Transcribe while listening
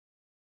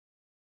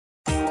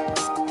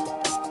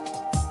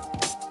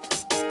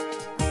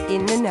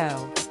In the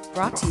Know,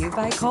 brought to you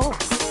by Kohls.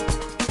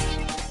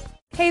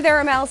 Hey there,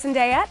 I'm Alison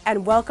Deyette,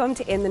 and welcome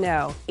to In the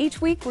Know. Each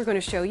week we're going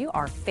to show you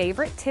our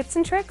favorite tips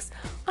and tricks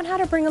on how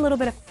to bring a little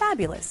bit of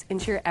fabulous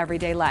into your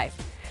everyday life.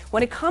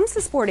 When it comes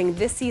to sporting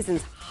this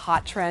season's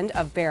hot trend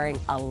of bearing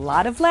a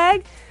lot of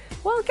leg,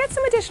 well, get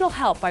some additional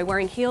help by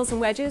wearing heels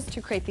and wedges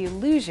to create the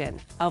illusion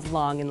of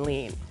long and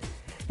lean.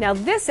 Now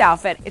this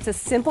outfit, it's a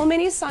simple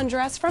mini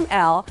sundress from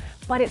Elle,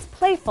 but it's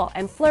playful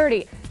and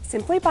flirty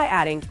simply by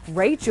adding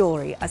great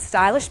jewelry, a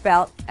stylish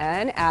belt,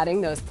 and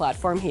adding those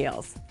platform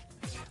heels.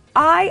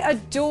 I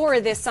adore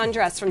this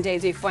sundress from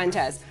Daisy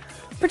Fuentes,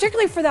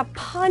 particularly for the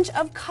punch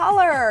of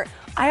color.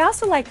 I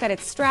also like that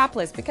it's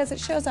strapless because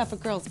it shows off a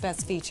girl's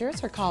best features,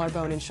 her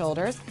collarbone and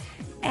shoulders.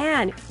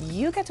 And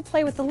you get to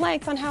play with the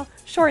length on how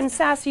short and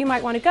sassy you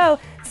might want to go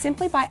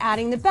simply by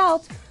adding the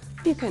belt.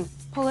 You can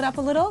pull it up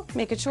a little,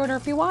 make it shorter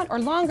if you want, or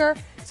longer,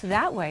 so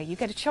that way you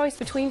get a choice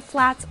between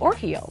flats or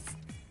heels.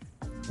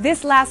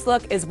 This last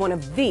look is one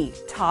of the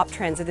top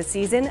trends of the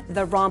season,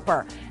 the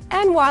romper.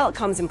 And while it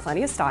comes in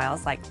plenty of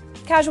styles like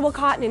casual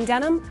cotton and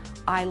denim,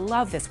 I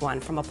love this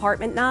one from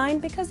Apartment 9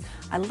 because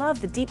I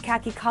love the deep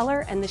khaki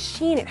color and the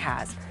sheen it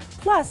has.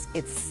 Plus,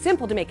 it's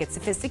simple to make it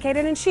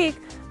sophisticated and chic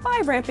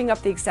by ramping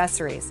up the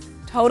accessories.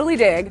 Totally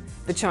dig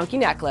the chunky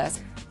necklace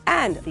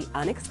and the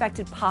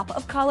unexpected pop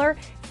of color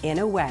in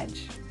a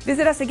wedge.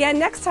 Visit us again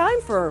next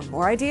time for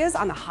more ideas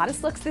on the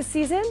hottest looks this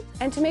season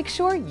and to make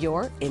sure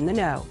you're in the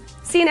know.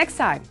 See you next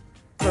time.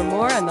 For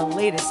more on the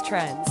latest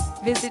trends,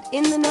 visit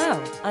In the Know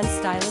on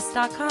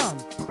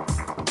StyleList.com.